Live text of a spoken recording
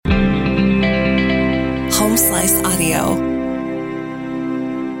Home Slice Audio.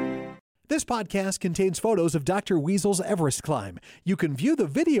 This podcast contains photos of Dr. Weasel's Everest climb. You can view the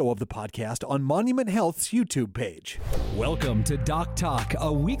video of the podcast on Monument Health's YouTube page. Welcome to Doc Talk,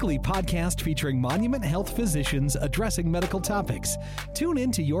 a weekly podcast featuring Monument Health physicians addressing medical topics. Tune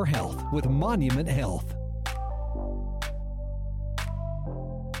into your health with Monument Health.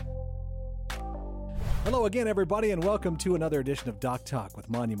 Hello again, everybody, and welcome to another edition of Doc Talk with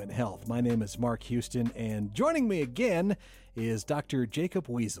Monument Health. My name is Mark Houston, and joining me again is Dr. Jacob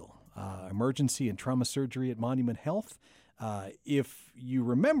Weasel, emergency and trauma surgery at Monument Health. If you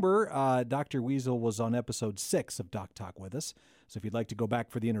remember, Dr. Weasel was on episode 6 of Doc Talk with us. So if you'd like to go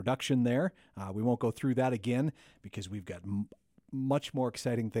back for the introduction there, we won't go through that again because we've got much more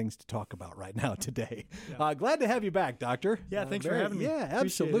exciting things to talk about right now today. Yeah. Glad to have you back, Doctor. Yeah, thanks for having me. Yeah,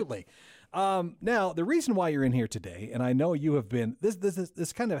 absolutely. Now, the reason why you're in here today, and I know you have been,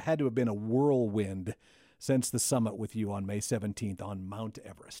 this kind of had to have been a whirlwind since the summit with you on May 17th on Mount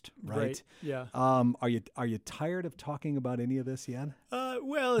Everest, right? Yeah. Are you tired of talking about any of this yet?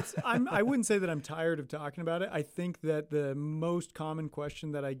 Well, I wouldn't say that I'm tired of talking about it. I think that the most common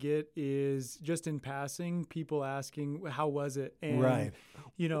question that I get is just in passing, people asking, "How was it?" And right.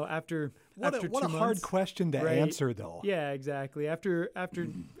 You know, after what 2 a months, hard question to answer, though. Yeah, exactly. After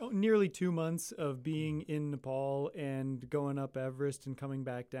nearly 2 months of being in Nepal and going up Everest and coming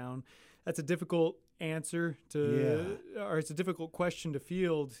back down, that's a difficult answer or it's a difficult question to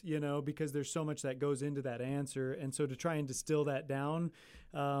field, you know, because there's so much that goes into that answer. And so to try and distill that down,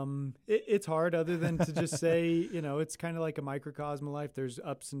 it's hard other than to just say, you know, it's kind of like a microcosm of life. There's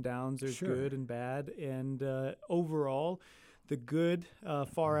ups and downs, there's good and bad. And overall, the good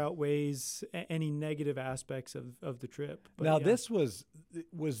far outweighs any negative aspects of the trip. But, now, this was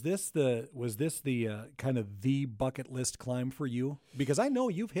this the kind of the bucket list climb for you? Because I know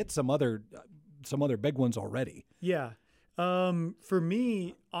you've hit some other big ones already. Yeah. For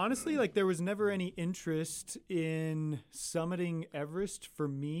me, honestly, like there was never any interest in summiting Everest for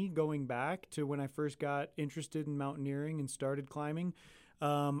me going back to when I first got interested in mountaineering and started climbing.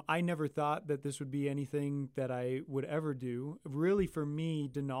 I never thought that this would be anything that I would ever do. Really, for me,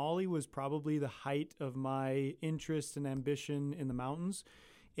 Denali was probably the height of my interest and ambition in the mountains.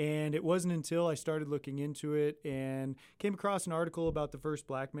 And it wasn't until I started looking into it and came across an article about the first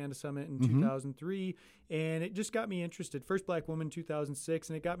black man to summit in 2003, and it just got me interested. First black woman, 2006,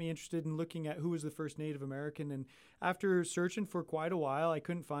 and it got me interested in looking at who was the first Native American. And after searching for quite a while, I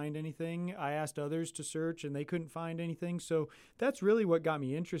couldn't find anything. I asked others to search, and they couldn't find anything. So that's really what got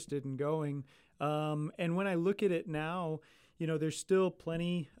me interested in going. And when I look at it now, you know, there's still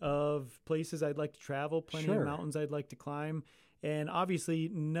plenty of places I'd like to travel, plenty of mountains I'd like to climb. And obviously,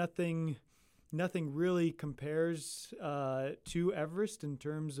 nothing really compares to Everest in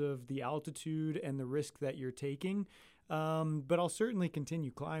terms of the altitude and the risk that you're taking. But I'll certainly continue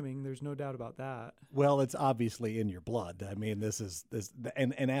climbing. There's no doubt about that. Well, it's obviously in your blood. I mean,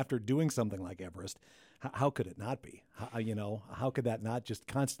 and after doing something like Everest, how could it not be? How could that not just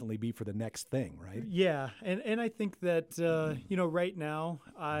constantly be for the next thing, right? Yeah, and I think that right now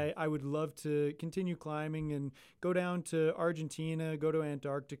I would love to continue climbing and go down to Argentina, go to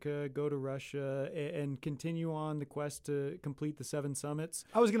Antarctica, go to Russia, and continue on the quest to complete the 7 summits.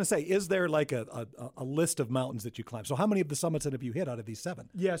 I was going to say, is there like a list of mountains that you climb? So how many of the summits have you hit out of these 7?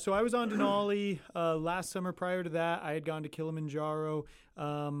 Yeah, so I was on Denali last summer. Prior to that, I had gone to Kilimanjaro.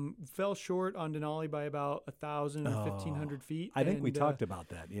 Fell short on Denali by about 1,000 or 1,500 feet. I think we talked about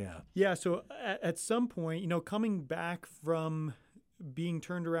that, yeah. Yeah, so at some point, coming back from being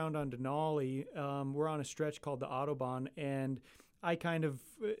turned around on Denali, we're on a stretch called the Autobahn, and I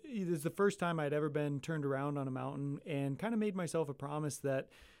it was the first time I'd ever been turned around on a mountain, and kind of made myself a promise that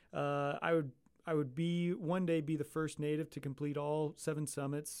I would one day be the first native to complete all 7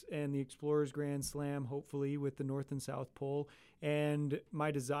 summits and the Explorers Grand Slam, hopefully with the North and South Pole. And my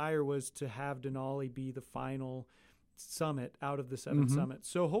desire was to have Denali be the final summit out of the 7 summits.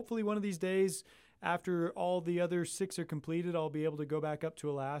 So hopefully one of these days, after all the other 6 are completed, I'll be able to go back up to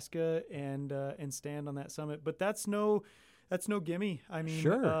Alaska and stand on that summit. But that's no gimme. I mean,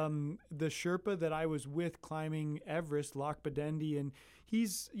 the Sherpa that I was with climbing Everest, Lak Badendi, and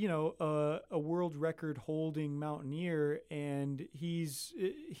he's, a world record holding mountaineer, and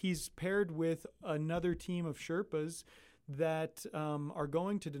he's paired with another team of Sherpas that are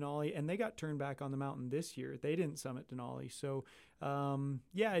going to Denali, and they got turned back on the mountain this year. They didn't summit Denali. So,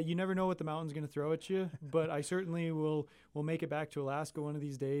 you never know what the mountain's going to throw at you, but I certainly will make it back to Alaska one of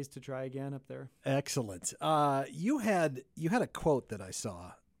these days to try again up there. Excellent. You had a quote that I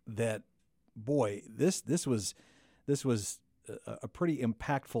saw that, boy, this was a pretty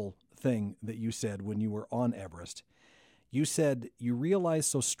impactful thing that you said when you were on Everest. You said you realize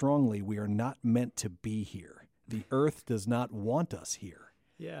so strongly we are not meant to be here. The Earth does not want us here.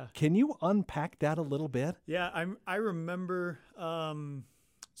 Yeah. Can you unpack that a little bit? Yeah, I remember.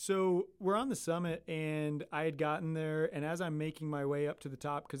 So we're on the summit, and I had gotten there, and as I'm making my way up to the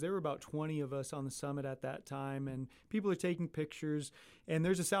top, because there were about 20 of us on the summit at that time, and people are taking pictures, and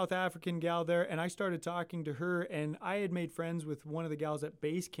there's a South African gal there, and I started talking to her, and I had made friends with one of the gals at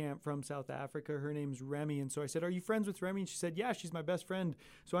base camp from South Africa. Her name's Remy, and so I said, "Are you friends with Remy?" And she said, "Yeah, she's my best friend."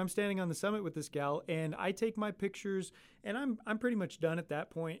 So I'm standing on the summit with this gal, and I take my pictures, and I'm pretty much done at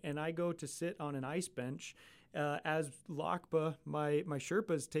that point, and I go to sit on an ice bench, as Lakba, my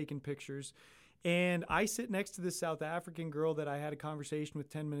Sherpa, is taking pictures. And I sit next to this South African girl that I had a conversation with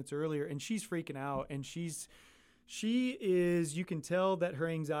 10 minutes earlier, and she's freaking out. And she is, you can tell that her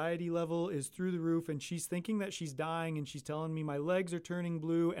anxiety level is through the roof, and she's thinking that she's dying, and she's telling me my legs are turning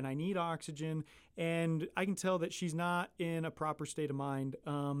blue and I need oxygen. And I can tell that she's not in a proper state of mind.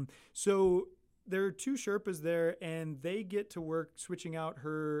 So there are two Sherpas there, and they get to work switching out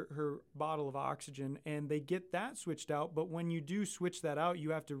her bottle of oxygen, and they get that switched out. But when you do switch that out, you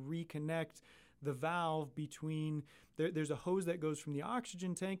have to reconnect the valve between there's a hose that goes from the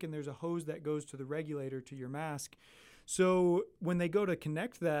oxygen tank, and there's a hose that goes to the regulator to your mask. So when they go to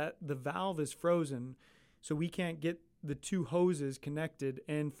connect that, the valve is frozen, so we can't get the two hoses connected.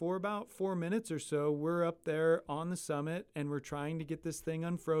 And for about 4 minutes or so, we're up there on the summit, and we're trying to get this thing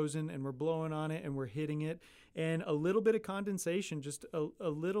unfrozen, and we're blowing on it, and we're hitting it. And a little bit of condensation, just a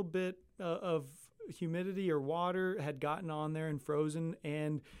little bit of humidity or water had gotten on there and frozen.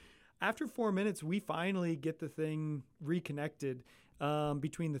 And after 4 minutes, we finally get the thing reconnected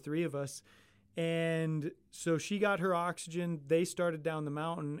between the three of us. And so she got her oxygen. They started down the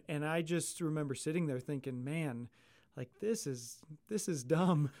mountain, and I just remember sitting there thinking, man, like, this is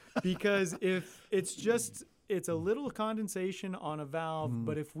dumb, because if it's a little condensation on a valve,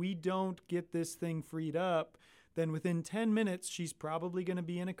 but if we don't get this thing freed up, then within 10 minutes, she's probably going to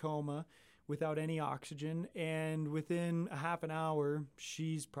be in a coma without any oxygen. And within a half an hour,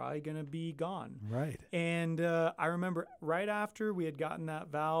 she's probably going to be gone. Right. And I remember right after we had gotten that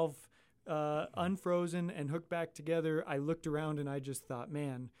valve unfrozen and hooked back together, I looked around and I just thought,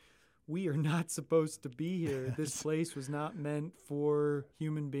 man, we are not supposed to be here. This place was not meant for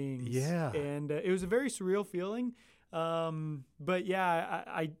human beings. Yeah. And it was a very surreal feeling. But yeah,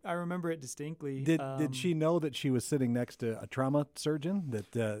 I remember it distinctly. Did she know that she was sitting next to a trauma surgeon,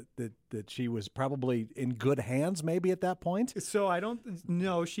 that she was probably in good hands maybe at that point?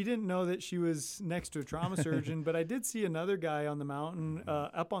 So she didn't know that she was next to a trauma surgeon, but I did see another guy on the mountain,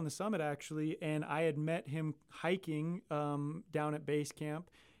 up on the summit actually, and I had met him hiking down at base camp.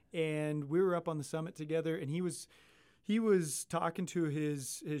 And we were up on the summit together, and he was talking to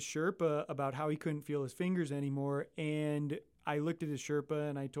his Sherpa about how he couldn't feel his fingers anymore. And I looked at his Sherpa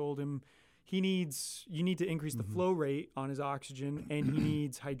and I told him, you need to increase the flow rate on his oxygen, and he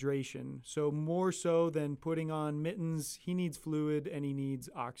needs hydration. So more so than putting on mittens, he needs fluid and he needs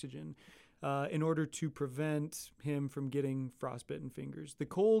oxygen in order to prevent him from getting frostbitten fingers. The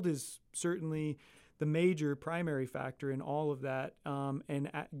cold is certainly the major primary factor in all of that,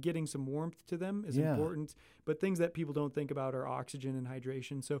 and getting some warmth to them is important. But things that people don't think about are oxygen and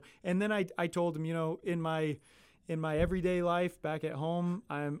hydration. So, and then I told him, in my everyday life back at home,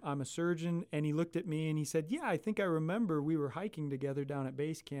 I'm a surgeon, and he looked at me and he said, "Yeah, I think I remember we were hiking together down at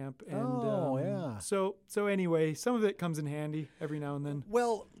base camp." And So anyway, some of it comes in handy every now and then.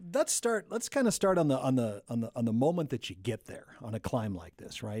 Well, let's kind of start on the moment that you get there on a climb like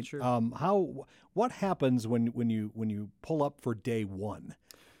this, right? Sure. What happens when you pull up for day one?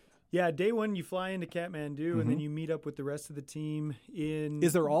 Yeah, day one, you fly into Kathmandu, and then you meet up with the rest of the team in...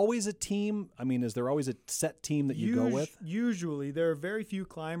 Is there always a team? I mean, is there always a set team that you go with? Usually. There are very few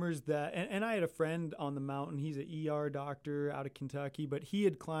climbers that... And I had a friend on the mountain. He's an ER doctor out of Kentucky, but he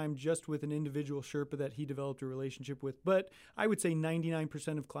had climbed just with an individual Sherpa that he developed a relationship with. But I would say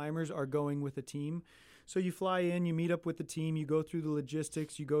 99% of climbers are going with a team. So you fly in, you meet up with the team, you go through the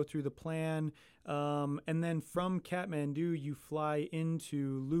logistics, you go through the plan, and then from Kathmandu, you fly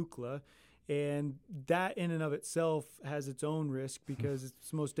into Lukla. And that in and of itself has its own risk because it's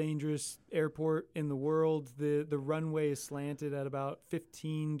the most dangerous airport in the world. The runway is slanted at about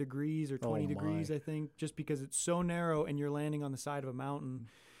 15 degrees or 20 degrees, I think, just because it's so narrow and you're landing on the side of a mountain.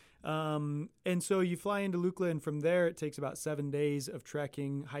 And so you fly into Lukla, and from there it takes about 7 days of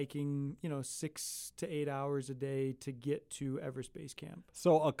trekking, hiking, 6 to 8 hours a day to get to Everest Base Camp.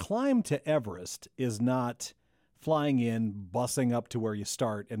 So a climb to Everest is not flying in, busing up to where you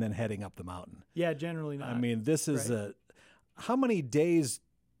start, and then heading up the mountain. Yeah, generally not. I mean, this is how many days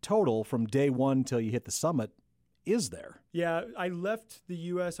total from day one till you hit the summit is there? Yeah, I left the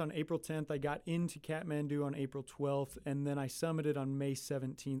U.S. on April 10th. I got into Kathmandu on April 12th, and then I summited on May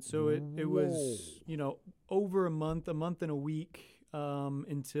 17th. So it was, over a month and a week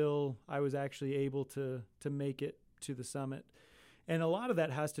until I was actually able to make it to the summit. And a lot of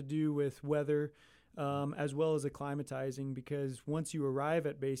that has to do with weather, as well as acclimatizing, because once you arrive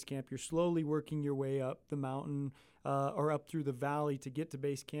at base camp, you're slowly working your way up the mountain or up through the valley to get to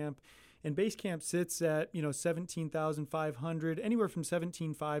base camp. And base camp sits at 17,500, anywhere from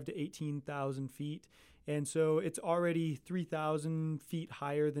 17,500 to 18,000 feet. And so it's already 3,000 feet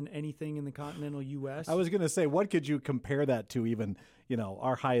higher than anything in the continental U.S. I was going to say, what could you compare that to? Even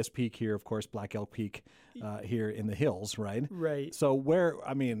our highest peak here, of course, Black Elk Peak here in the hills, right? Right. So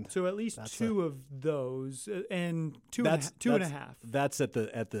so at least two of those, and two and a half. That's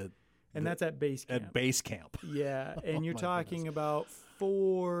and that's at base camp. At base camp. Yeah, and you're talking about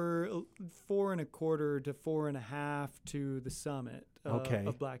 4.25 to 4.5 to the summit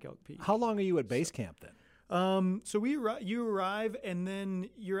of Black Elk Peak. How long are you at base camp then? So you arrive, and then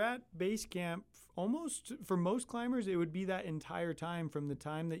you're at base camp almost, for most climbers, it would be that entire time from the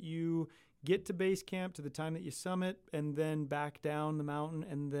time that you get to base camp to the time that you summit, and then back down the mountain,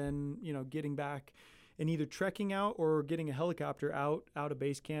 and then, getting back and either trekking out or getting a helicopter out of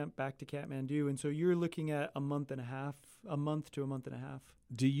base camp back to Kathmandu. And so you're looking at a month to a month and a half.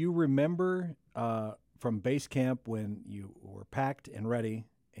 Do you remember from base camp when you were packed and ready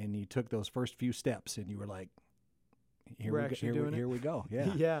and you took those first few steps and you were like, here we go.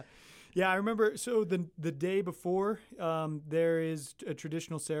 Yeah. Yeah, I remember. So the day before, there is a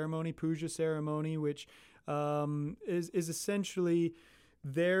traditional ceremony, puja ceremony, which is essentially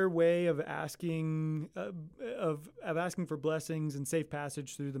their way of asking for blessings and safe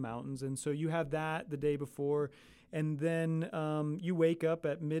passage through the mountains. And so you have that the day before, and then you wake up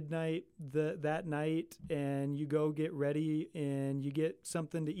at midnight that night, and you go get ready, and you get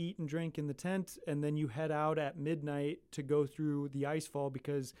something to eat and drink in the tent, and then you head out at midnight to go through the icefall,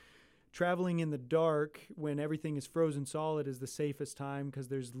 because traveling in the dark when everything is frozen solid is the safest time, because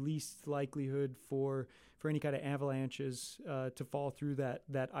there's least likelihood for any kind of avalanches to fall through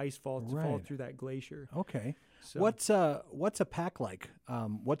that ice fall, to fall through that glacier. Okay. So, what's a pack like?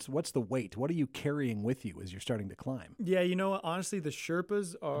 What's the weight? What are you carrying with you as you're starting to climb? Yeah, honestly, the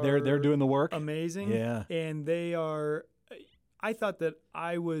Sherpas are they're doing the work. Amazing. Yeah, and they are. I thought that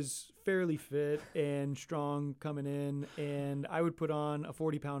I was fairly fit and strong coming in, and I would put on a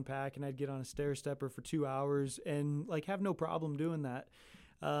 40-pound pack, and I'd get on a stair stepper for 2 hours and have no problem doing that.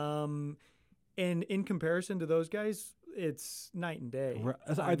 And in comparison to those guys, it's night and day.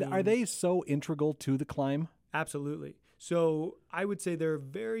 Are they so integral to the climb? Absolutely. So I would say there are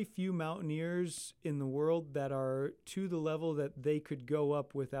very few mountaineers in the world that are to the level that they could go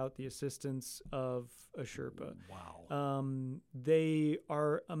up without the assistance of a Sherpa. Wow. They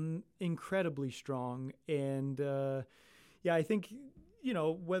are incredibly strong. And I think,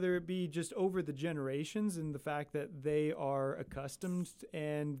 whether it be just over the generations and the fact that they are accustomed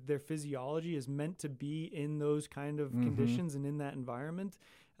and their physiology is meant to be in those kind of conditions and in that environment,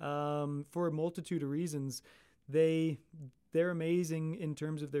 for a multitude of reasons, they're amazing in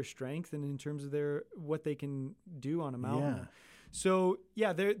terms of their strength and in terms of what they can do on a mountain. Yeah. So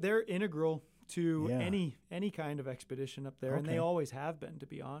they're integral to any kind of expedition up there, and they always have been, to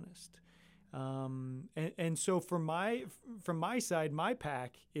be honest. And so from my side, my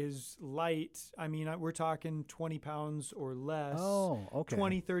pack is light. I mean, we're talking 20 pounds or less. Oh, okay.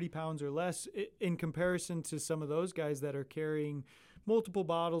 20, 30 pounds or less in comparison to some of those guys that are carrying multiple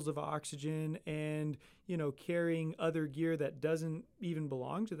bottles of oxygen and, carrying other gear that doesn't even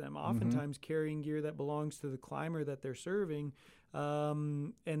belong to them. Oftentimes carrying gear that belongs to the climber that they're serving.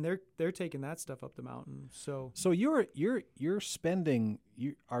 And they're taking that stuff up the mountain. So you're spending.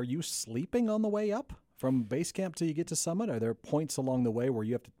 Are you sleeping on the way up from base camp till you get to summit? Are there points along the way where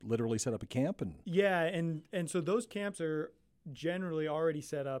you have to literally set up a camp? And so those camps are generally already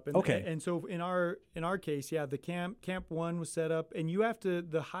set up. And so in our case, the camp 1 was set up, and you have to,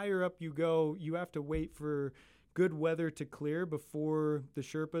 the higher up you go, you have to wait for good weather to clear before the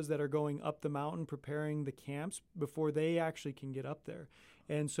Sherpas that are going up the mountain preparing the camps, before they actually can get up there.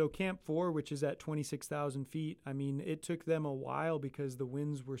 And so Camp 4, which is at 26,000 feet, I mean, it took them a while because the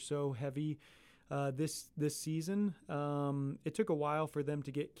winds were so heavy this season. It took a while for them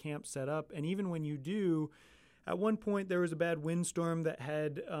to get camp set up. And even when you do, at one point there was a bad windstorm that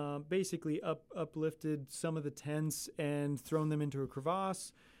had basically uplifted some of the tents and thrown them into a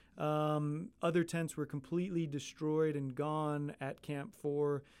crevasse. Other tents were completely destroyed and gone at Camp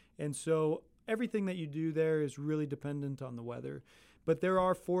 4. And so everything that you do there is really dependent on the weather. But there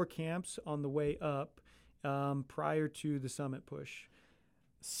are 4 camps on the way up prior to the summit push.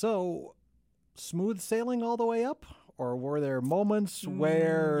 So, smooth sailing all the way up? Or were there moments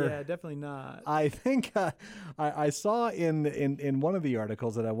where... Yeah, definitely not. I think I saw in one of the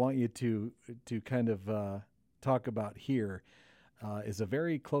articles that I want you to kind of talk about here is a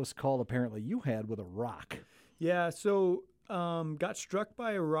very close call apparently you had with a rock. Yeah, so got struck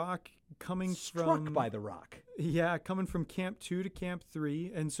by a rock coming Struck by the rock? Yeah, coming from Camp 2 to Camp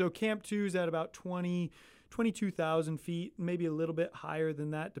 3. And so Camp 2 is at about 22,000 feet, maybe a little bit higher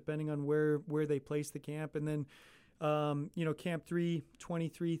than that, depending on where they place the camp. And then Camp 3,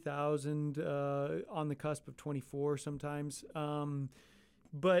 23,000, on the cusp of 24 sometimes.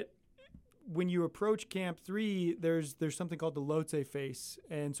 But when you approach Camp 3, there's something called the Lhotse face.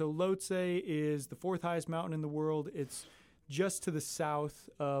 And so Lhotse is the 4th highest mountain in the world. It's just to the south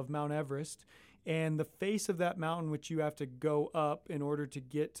of Mount Everest. And the face of that mountain, which you have to go up in order to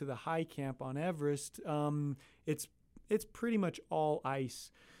get to the high camp on Everest, it's pretty much all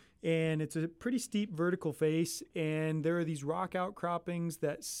ice. And it's a pretty steep vertical face, and there are these rock outcroppings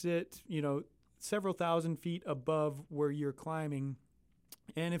that sit, several thousand feet above where you're climbing.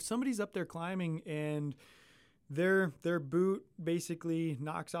 And if somebody's up there climbing and their boot basically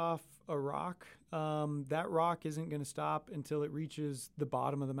knocks off a rock, that rock isn't going to stop until it reaches the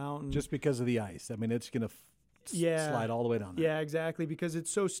bottom of the mountain. Just because of the ice. I mean, it's going to slide all the way down there. Yeah, exactly, because it's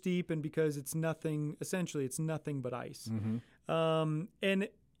so steep and because it's nothing but ice. Mm-hmm. And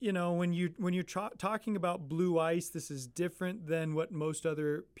when you're talking about blue ice, this is different than what most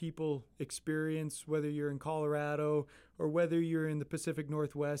other people experience, whether you're in Colorado or whether you're in the Pacific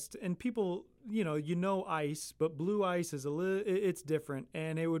Northwest. And people, ice, but blue ice is it's different.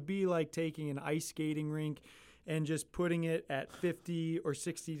 And it would be like taking an ice skating rink and just putting it at 50 or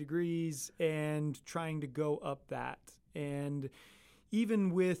 60 degrees and trying to go up that. And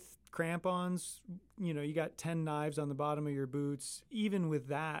even with crampons, you got 10 knives on the bottom of your boots. Even with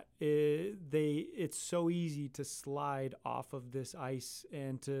that, it's so easy to slide off of this ice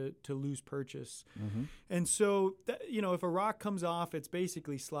and to lose purchase. Mm-hmm. And so, if a rock comes off, it's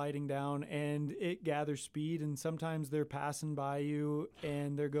basically sliding down and it gathers speed. And sometimes they're passing by you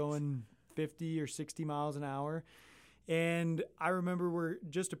and they're going 50 or 60 miles an hour. And I remember we're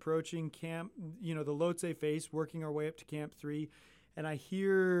just approaching camp, the Lhotse face, working our way up to Camp 3. And I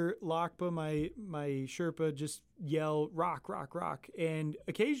hear Lakpa, my Sherpa, just yell, rock, rock, rock. And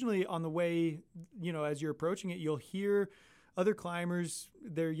occasionally on the way, as you're approaching it, you'll hear other climbers.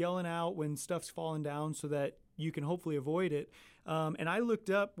 They're yelling out when stuff's falling down so that you can hopefully avoid it. And I looked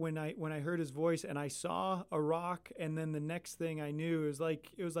up when I heard his voice, and I saw a rock. And then the next thing I knew, it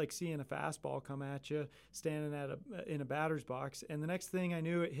was like seeing a fastball come at you, standing in a batter's box. And the next thing I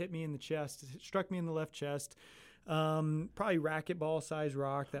knew, it hit me in the chest. It struck me in the left chest. Probably racquetball size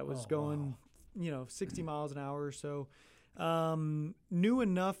rock that was going, 60 miles an hour or so. Knew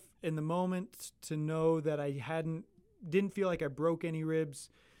enough in the moment to know that I didn't feel like I broke any ribs.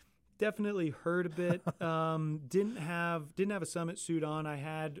 Definitely hurt a bit. Didn't have a summit suit on. I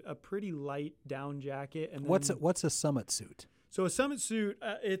had a pretty light down jacket. And then, what's a summit suit? So a summit suit,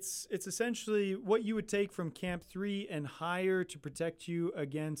 it's essentially what you would take from Camp 3 and higher to protect you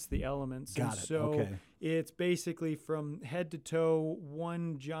against the elements. Got it. So okay. It's basically from head to toe,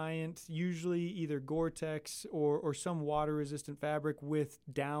 one giant, usually either Gore-Tex or some water-resistant fabric with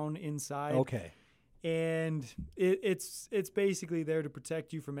down inside. Okay. And it's basically there to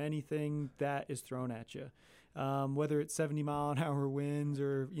protect you from anything that is thrown at you. Whether it's 70-mile-an-hour winds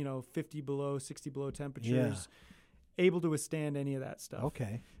or, 50 below, 60 below temperatures. Yeah. Able to withstand any of that stuff.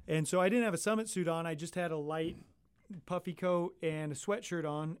 Okay. And so I didn't have a summit suit on. I just had a light puffy coat and a sweatshirt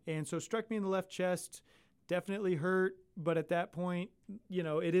on. And so it struck me in the left chest, definitely hurt. But at that point,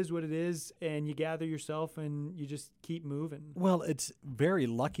 it is what it is. And you gather yourself and you just keep moving. Well, it's very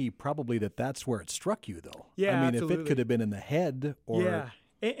lucky probably that's where it struck you, though. Yeah, I mean, absolutely. If it could have been in the head or... Yeah.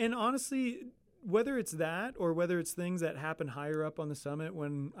 And honestly, whether it's that or whether it's things that happen higher up on the summit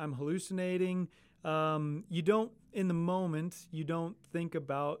when I'm hallucinating... in the moment, you don't think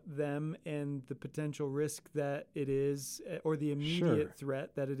about them and the potential risk that it is or the immediate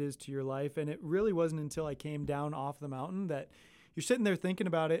threat that it is to your life. And it really wasn't until I came down off the mountain that you're sitting there thinking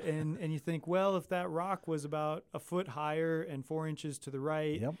about it and you think, well, if that rock was about a foot higher and 4 inches to the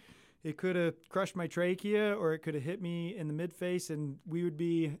right, it could have crushed my trachea or it could have hit me in the midface and we would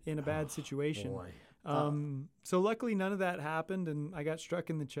be in a bad situation. Boy. So luckily none of that happened and I got struck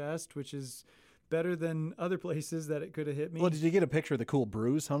in the chest, which is better than other places that it could have hit me. Well, did you get a picture of the cool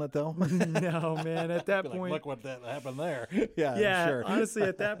bruise on it, though? No, man. At that Like, point, look what that happened there. Yeah, yeah, sure. honestly,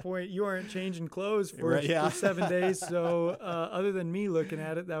 at that point, you aren't changing clothes for, Right, yeah. for 7 days. So other than me looking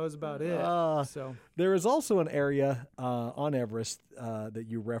at it, that was about it. So There is also an area on Everest that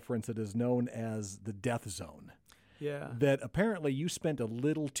you reference that is known as the death zone yeah. that apparently you spent a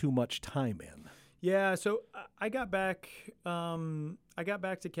little too much time in. Yeah, so I got back. I got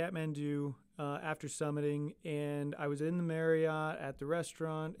back to Kathmandu after summiting, and I was in the Marriott at the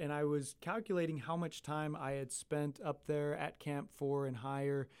restaurant, and I was calculating how much time I had spent up there at Camp 4 and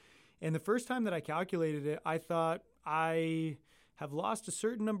higher. And the first time that I calculated it, I thought I have lost a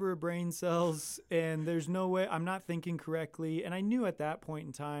certain number of brain cells, and there's no way I'm not thinking correctly. And I knew at that point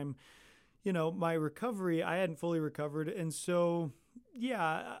in time, my recovery, I hadn't fully recovered, and so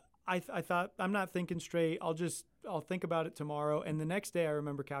yeah. I thought, I'm not thinking straight. I'll think about it tomorrow. And the next day I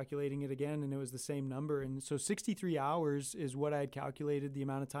remember calculating it again, and it was the same number. And so 63 hours is what I had calculated the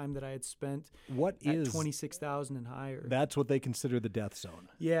amount of time that I had spent at 26,000 and higher. That's what they consider the death zone.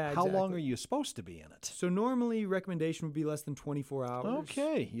 Yeah, exactly. How long are you supposed to be in it? So normally recommendation would be less than 24 hours.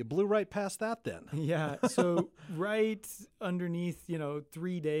 Okay, you blew right past that then. Yeah, so right underneath,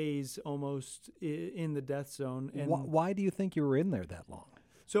 3 days almost in the death zone. And Why do you think you were in there that long?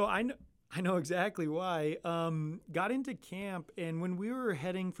 So I know exactly why. Got into camp, and when we were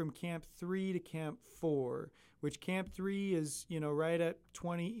heading from Camp 3 to Camp 4, which Camp 3 is, right at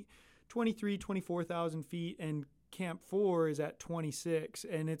 24,000 feet, and Camp 4 is at 26,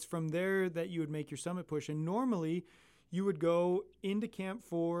 and it's from there that you would make your summit push. And normally, you would go into Camp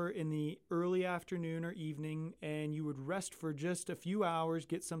 4 in the early afternoon or evening, and you would rest for just a few hours,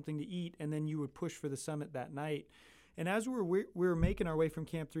 get something to eat, and then you would push for the summit that night. And as we were making our way from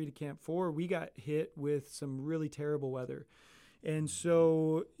Camp 3 to Camp 4, we got hit with some really terrible weather. And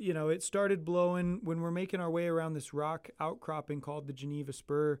so, it started blowing. When we're making our way around this rock outcropping called the Geneva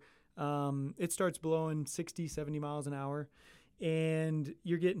Spur, it starts blowing 60, 70 miles an hour. And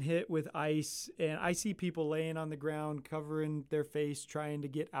you're getting hit with ice. And I see people laying on the ground, covering their face, trying to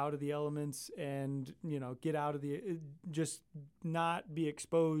get out of the elements and, get out of just not be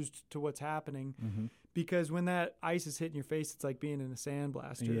exposed to what's happening. Mm-hmm. Because when that ice is hitting your face, it's like being in a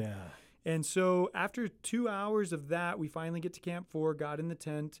sandblaster. Yeah. And so after 2 hours of that, we finally get to Camp 4, got in the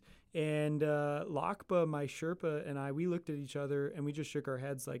tent, and Lakpa, my Sherpa, and we looked at each other, and we just shook our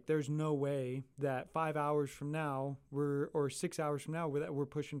heads like, there's no way that 5 hours from now, or 6 hours from now, we're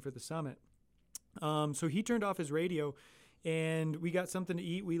pushing for the summit. So he turned off his radio, and we got something to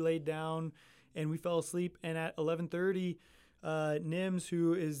eat. We laid down, and we fell asleep, and at 11:30, Nims,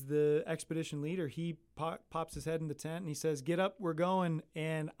 who is the expedition leader, he pops his head in the tent and he says, "Get up, we're going."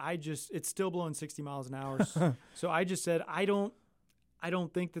 And it's still blowing 60 miles an hour. So I just said, I don't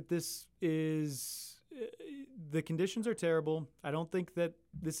think that this is, the conditions are terrible. I don't think that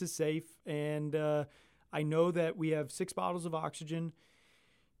this is safe. And I know that we have 6 bottles of oxygen.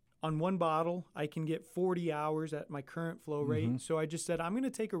 On one bottle, I can get 40 hours at my current flow rate. Mm-hmm. So I just said, I'm going to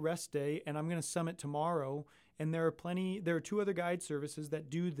take a rest day and I'm going to summit tomorrow. And there are 2 other guide services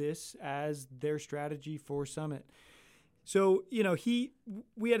that do this as their strategy for summit. So,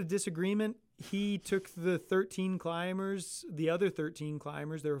 we had a disagreement. He took the 13 climbers, the other 13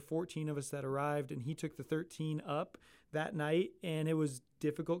 climbers, there were 14 of us that arrived, and he took the 13 up that night. And it was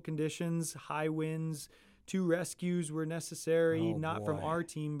difficult conditions, high winds. 2 rescues were necessary, not from our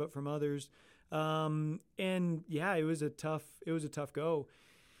team, but from others. And yeah, it was a tough go.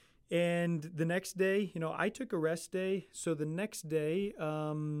 And the next day, I took a rest day. So the next day,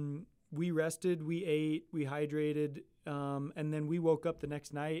 we rested, we ate, we hydrated, and then we woke up the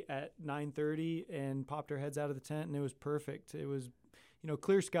next night at 9:30 and popped our heads out of the tent, and it was perfect. It was,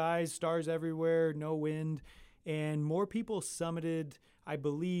 clear skies, stars everywhere, no wind, and more people summited. I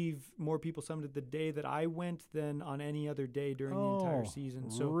believe more people summited the day that I went than on any other day during the entire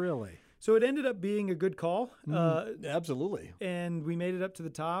season. So really? So it ended up being a good call. Absolutely. And we made it up to the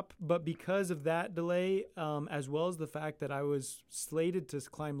top. But because of that delay, as well as the fact that I was slated to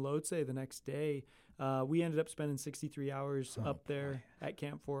climb Lhotse the next day, we ended up spending 63 hours up there at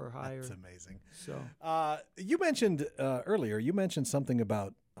Camp 4 or higher. That's amazing. So you mentioned earlier, something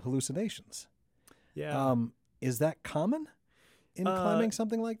about hallucinations. Yeah. Is that common in climbing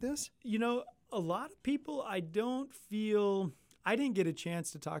something like this? A lot of people, I didn't get a chance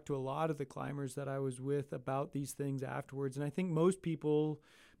to talk to a lot of the climbers that I was with about these things afterwards. And I think most people,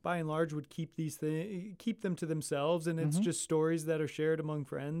 by and large, would keep them to themselves. And it's just stories that are shared among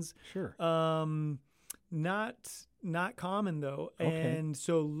friends. Sure. Not common, though. Okay. And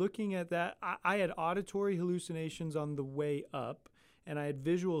so looking at that, I had auditory hallucinations on the way up. and I had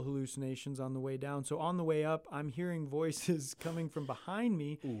visual hallucinations on the way down. So on the way up, I'm hearing voices coming from behind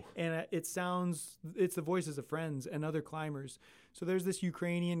me, and it's the voices of friends and other climbers. So there's this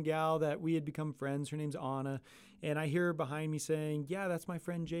Ukrainian gal that we had become friends. Her name's Anna. And I hear her behind me saying, yeah, that's my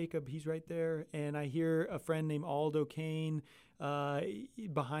friend Jacob. He's right there. And I hear a friend named Aldo Kane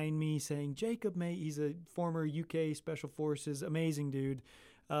behind me saying, Jacob, mate. He's a former UK Special Forces, amazing dude.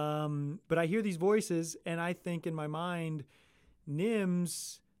 But I hear these voices, and I think in my mind,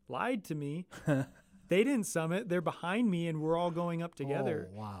 NIMS lied to me. They didn't summit. They're behind me, and we're all going up together.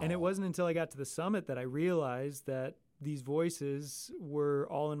 Oh, wow. And it wasn't until I got to the summit that I realized that these voices were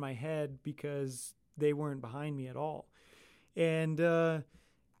all in my head because they weren't behind me at all. And, I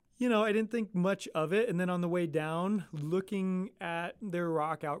didn't think much of it. And then on the way down, looking at their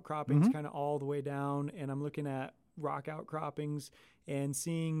rock outcroppings kind of all the way down, and I'm looking at rock outcroppings and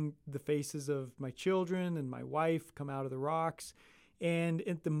seeing the faces of my children and my wife come out of the rocks. And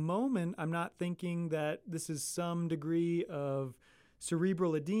at the moment, I'm not thinking that this is some degree of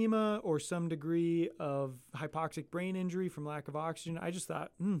cerebral edema or some degree of hypoxic brain injury from lack of oxygen. I just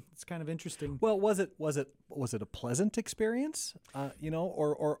thought, it's kind of interesting. Well, was it a pleasant experience?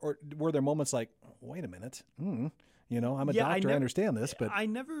 Or were there moments like, wait a minute, I'm a doctor, I understand this, but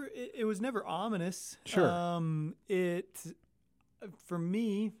it was never ominous. Sure. For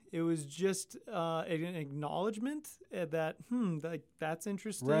me, it was just an acknowledgement that, that's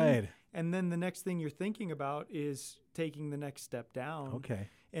interesting. Right. And then the next thing you're thinking about is taking the next step down. Okay.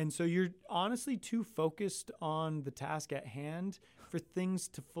 And so you're honestly too focused on the task at hand for things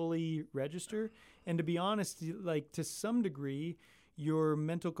to fully register. And to be honest, like to some degree, your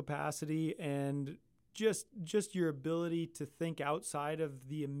mental capacity and just your ability to think outside of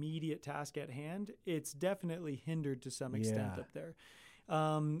the immediate task at hand, it's definitely hindered to some extent up there.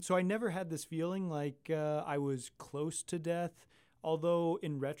 So I never had this feeling like I was close to death. Although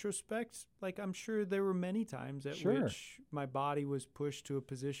in retrospect, like I'm sure there were many times at which my body was pushed to a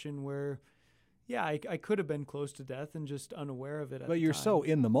position where, I could have been close to death and just unaware of it. But you're so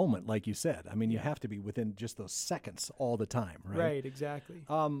in the moment, like you said. I mean, you have to be within just those seconds all the time, right? Right, exactly.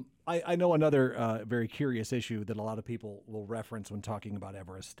 I know another very curious issue that a lot of people will reference when talking about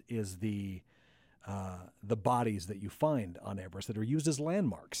Everest is the bodies that you find on Everest that are used as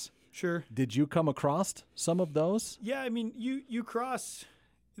landmarks. Sure. Did you come across some of those? Yeah, I mean, you cross.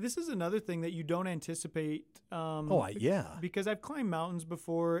 This is another thing that you don't anticipate. Because I've climbed mountains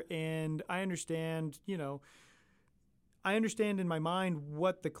before, and I understand. I understand in my mind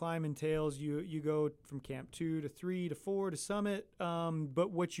what the climb entails. You go from Camp 2 to 3 to 4 to summit,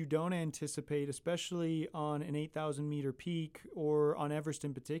 but what you don't anticipate, especially on an 8,000 meter peak or on Everest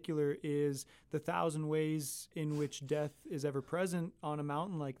in particular, is the 1,000 ways in which death is ever present on a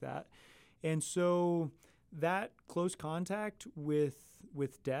mountain like that. And so that close contact with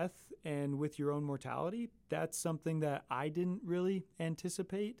death and with your own mortality, that's something that I didn't really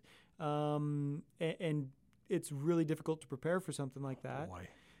anticipate. And it's really difficult to prepare for something like that.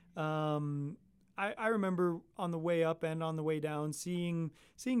 I remember on the way up and on the way down seeing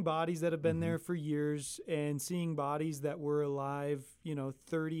bodies that have been there for years and seeing bodies that were alive,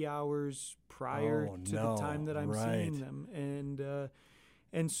 30 hours prior to the time that I'm seeing them.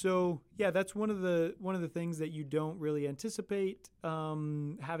 And so, that's one of the things that you don't really anticipate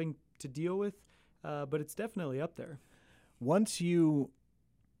having to deal with, but it's definitely up there. Once you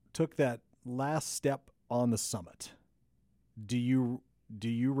took that last step on the summit, do you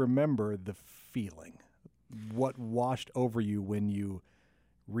remember the feeling? What washed over you when you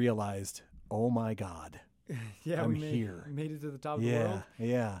realized, oh my God, I'm here. We made it to the top of the world.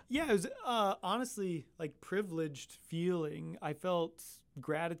 Yeah. Yeah, it was honestly like privileged feeling. I felt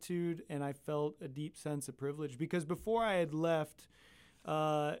gratitude and I felt a deep sense of privilege because before I had left,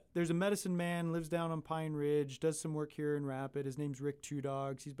 there's a medicine man, lives down on Pine Ridge, does some work here in Rapid. His name's Rick Two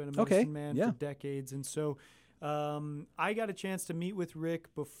Dogs. He's been a medicine man for decades. And so I got a chance to meet with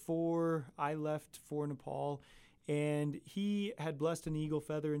Rick before I left for Nepal. And he had blessed an eagle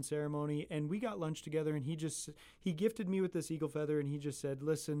feather in ceremony. And we got lunch together. And he gifted me with this eagle feather. And he just said,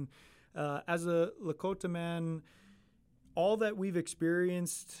 listen, as a Lakota man, all that we've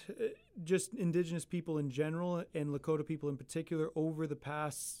experienced, just indigenous people in general and Lakota people in particular over the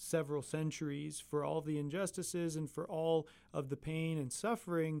past several centuries, for all the injustices and for all of the pain and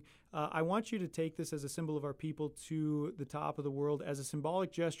suffering, I want you to take this as a symbol of our people to the top of the world, as a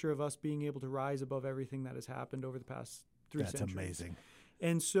symbolic gesture of us being able to rise above everything that has happened over the past 3 centuries. That's amazing.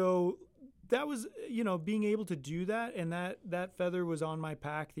 And so that was, being able to do that, and that feather was on my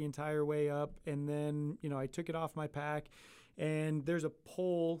pack the entire way up, and then, I took it off my pack, and there's a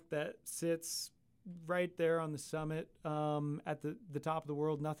pole that sits right there on the summit, at the top of the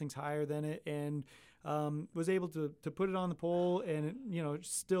world. Nothing's higher than it, and was able to put it on the pole, and it, it's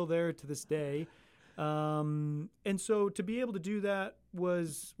still there to this day. And so to be able to do that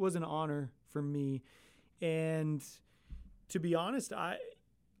was an honor for me. And to be honest,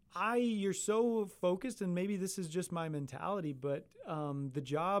 you're so focused, and maybe this is just my mentality, but the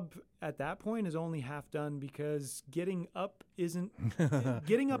job at that point is only half done, because getting up isn't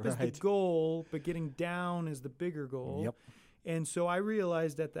getting up is the goal, but getting down is the bigger goal. Yep. And so I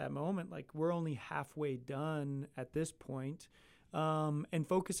realized at that moment, like, we're only halfway done at this point. And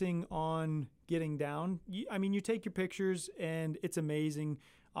focusing on getting down. You take your pictures and it's amazing.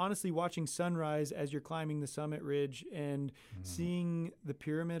 Honestly, watching sunrise as you're climbing the summit ridge and seeing the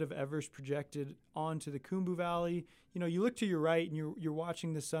pyramid of Everest projected onto the Khumbu Valley. You look to your right and you're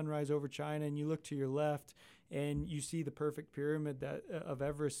watching the sunrise over China, and you look to your left and you see the perfect pyramid of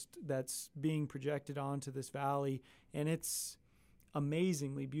Everest that's being projected onto this valley, and it's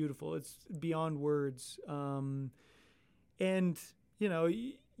amazingly beautiful. It's beyond words. And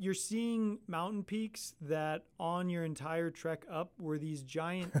you're seeing mountain peaks that on your entire trek up were these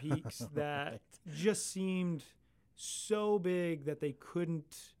giant peaks that just seemed so big that you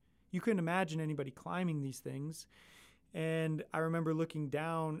couldn't imagine anybody climbing these things. And I remember looking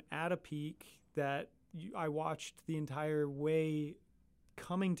down at a peak that I watched the entire way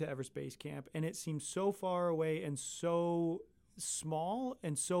coming to Everest Base Camp, and it seemed so far away and so small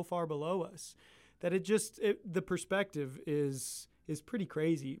and so far below us that the perspective is pretty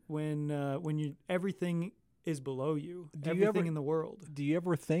crazy when everything is below you, everything in the world. Do you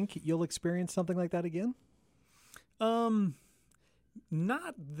ever think you'll experience something like that again?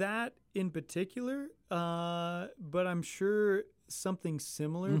 Not that in particular, but I'm sure something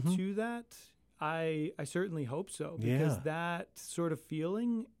similar to that. I certainly hope so, because that sort of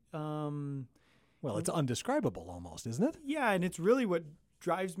feeling. Well, it's undescribable almost, isn't it? Yeah, and it's really what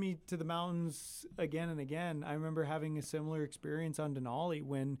drives me to the mountains again and again. I remember having a similar experience on Denali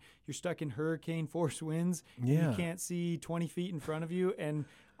when you're stuck in hurricane force winds. Yeah. You can't see 20 feet in front of you. And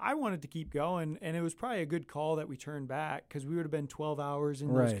I wanted to keep going. And it was probably a good call that we turned back, because we would have been 12 hours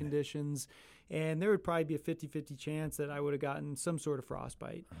in those conditions. And there would probably be a 50-50 chance that I would have gotten some sort of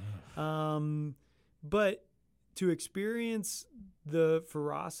frostbite. But to experience the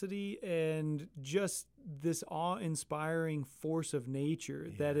ferocity and just this awe-inspiring force of nature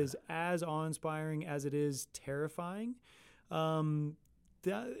that is as awe-inspiring as it is terrifying,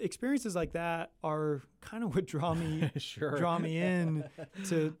 experiences like that are kind of what draw me in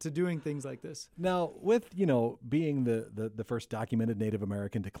to doing things like this. Now, with being the first documented Native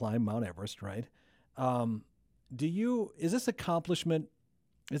American to climb Mount Everest, right? Is this accomplishment?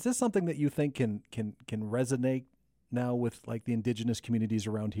 Is this something that you think can resonate now with like the indigenous communities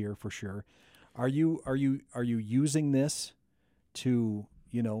around here for sure? Are you using this to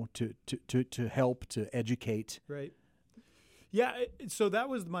help, to educate? Right. Yeah. So that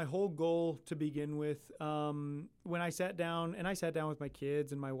was my whole goal to begin with. When I sat down with my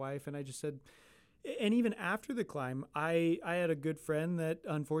kids and my wife, and I just said, and even after the climb, I had a good friend that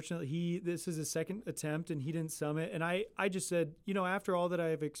unfortunately this is his second attempt and he didn't summit. And I just said, after all that I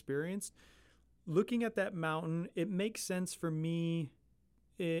have experienced, looking at that mountain, it makes sense for me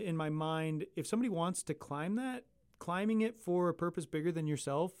in my mind. If somebody wants to climb that, climbing it for a purpose bigger than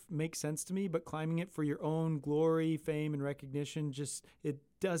yourself makes sense to me, but climbing it for your own glory, fame, and recognition, it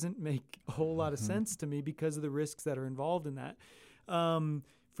doesn't make a whole lot of sense to me because of the risks that are involved in that.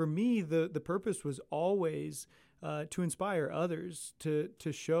 For me, the purpose was always to inspire others,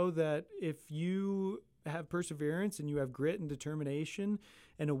 to show that if you have perseverance and you have grit and determination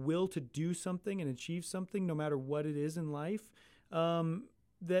and a will to do something and achieve something, no matter what it is in life,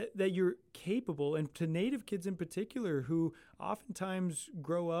 that you're capable. And to Native kids in particular, who oftentimes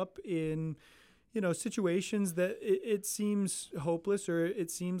grow up in situations that it seems hopeless, or it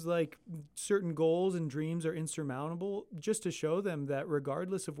seems like certain goals and dreams are insurmountable, just to show them that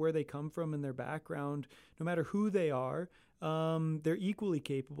regardless of where they come from in their background, no matter who they are, they're equally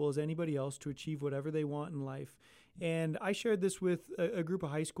capable as anybody else to achieve whatever they want in life. And I shared this with a group of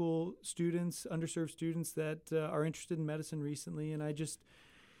high school students, underserved students that are interested in medicine recently. And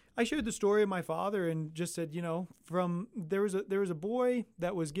I shared the story of my father and just said, there was a boy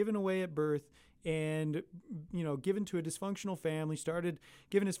that was given away at birth and, given to a dysfunctional family, started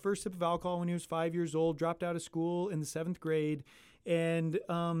giving his first sip of alcohol when he was 5 years old, dropped out of school in the 7th grade. And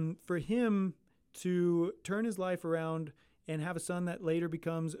for him to turn his life around and have a son that later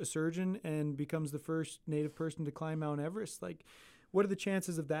becomes a surgeon and becomes the first Native person to climb Mount Everest, like, what are the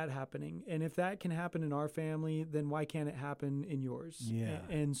chances of that happening? And if that can happen in our family, then why can't it happen in yours? Yeah.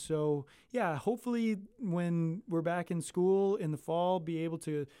 And so, hopefully when we're back in school in the fall, be able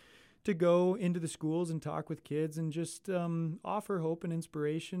to go into the schools and talk with kids and just offer hope and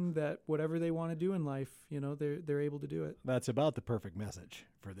inspiration that whatever they want to do in life, they're able to do it. That's about the perfect message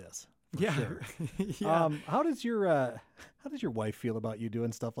for this. Yeah. Sure. Yeah. How does your wife feel about you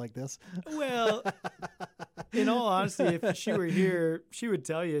doing stuff like this? Well, in all honesty, if she were here, she would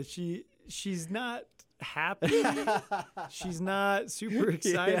tell you she's not happy. She's not super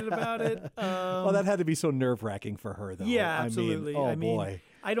excited about it. Well, that had to be so nerve-wracking for her, though. Yeah, absolutely. Boy.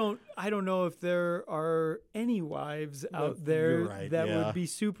 I don't know if there are any wives out there that would be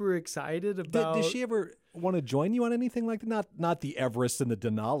super excited about. Does she ever want to join you on anything like that? Not the Everest and the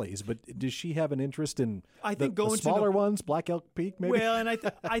Denali's, but does she have an interest in the smaller ones, Black Elk Peak, maybe? Well, and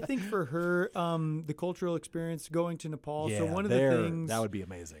I think for her, the cultural experience going to Nepal. Yeah, so one of the things that would be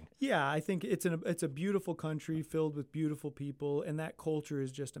amazing. Yeah, I think it's a beautiful country filled with beautiful people, and that culture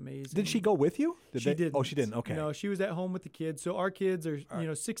is just amazing. Did she go with you? She didn't. Oh, she didn't. Okay. No, she was at home with the kids. So our kids are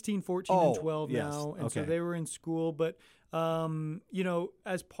 16, 14, and 12 now, and so they were in school, but.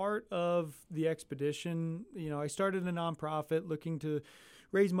 As part of the expedition, I started a nonprofit looking to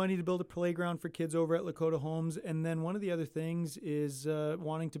raise money to build a playground for kids over at Lakota Homes. And then one of the other things is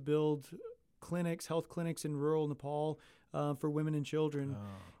wanting to build health clinics in rural Nepal for women and children.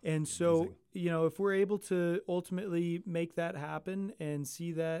 And so, if we're able to ultimately make that happen and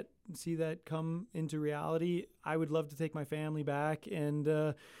see that come into reality, I would love to take my family back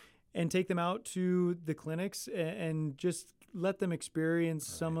and take them out to the clinics and just let them experience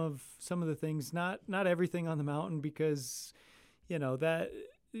some of the things, not everything on the mountain, because that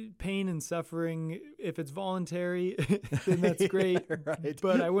pain and suffering, if it's voluntary, then that's great. Right.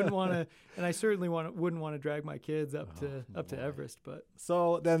 But I wouldn't want to, and I certainly wouldn't want to drag my kids up to Everest. But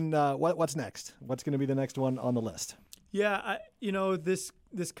so then, what's next? What's going to be the next one on the list? Yeah, this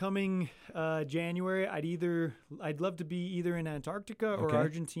coming January, I'd love to be either in Antarctica or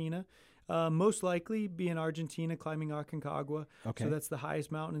Argentina. Most likely be in Argentina climbing Aconcagua. Okay. So that's the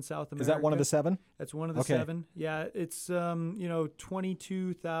highest mountain in South America. Is that one of the 7? That's one of the 7. Yeah, it's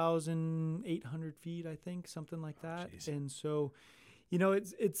 22,800 feet, I think, something like that. Jeez. And so,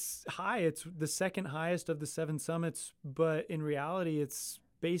 it's high. It's the second highest of the 7 summits, but in reality, it's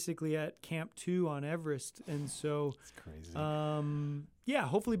basically at Camp 2 on Everest. And so it's crazy.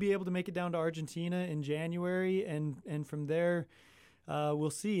 Hopefully be able to make it down to Argentina in January, and from there we'll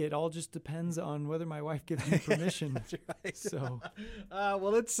see. It all just depends on whether my wife gives me permission. That's right. So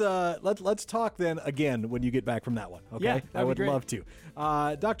well, let's talk then again when you get back from that one. Okay, yeah, I would be great. love to.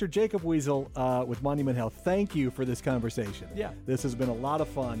 Dr. Jacob Weasel with Monument Health, thank you for this conversation. Yeah, this has been a lot of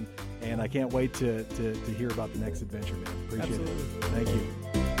fun, and I can't wait to hear about the next adventure, man. Appreciate Absolutely. it. Thank you.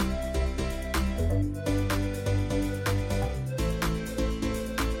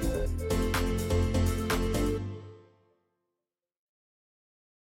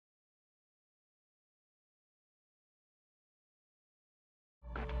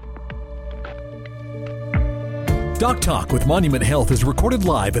 Doc Talk with Monument Health is recorded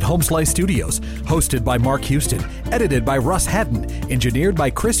live at Home Slice Studios, hosted by Mark Houston, edited by Russ Haddon, engineered by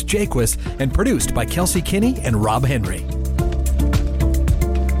Chris Jaquist, and produced by Kelsey Kinney and Rob Henry.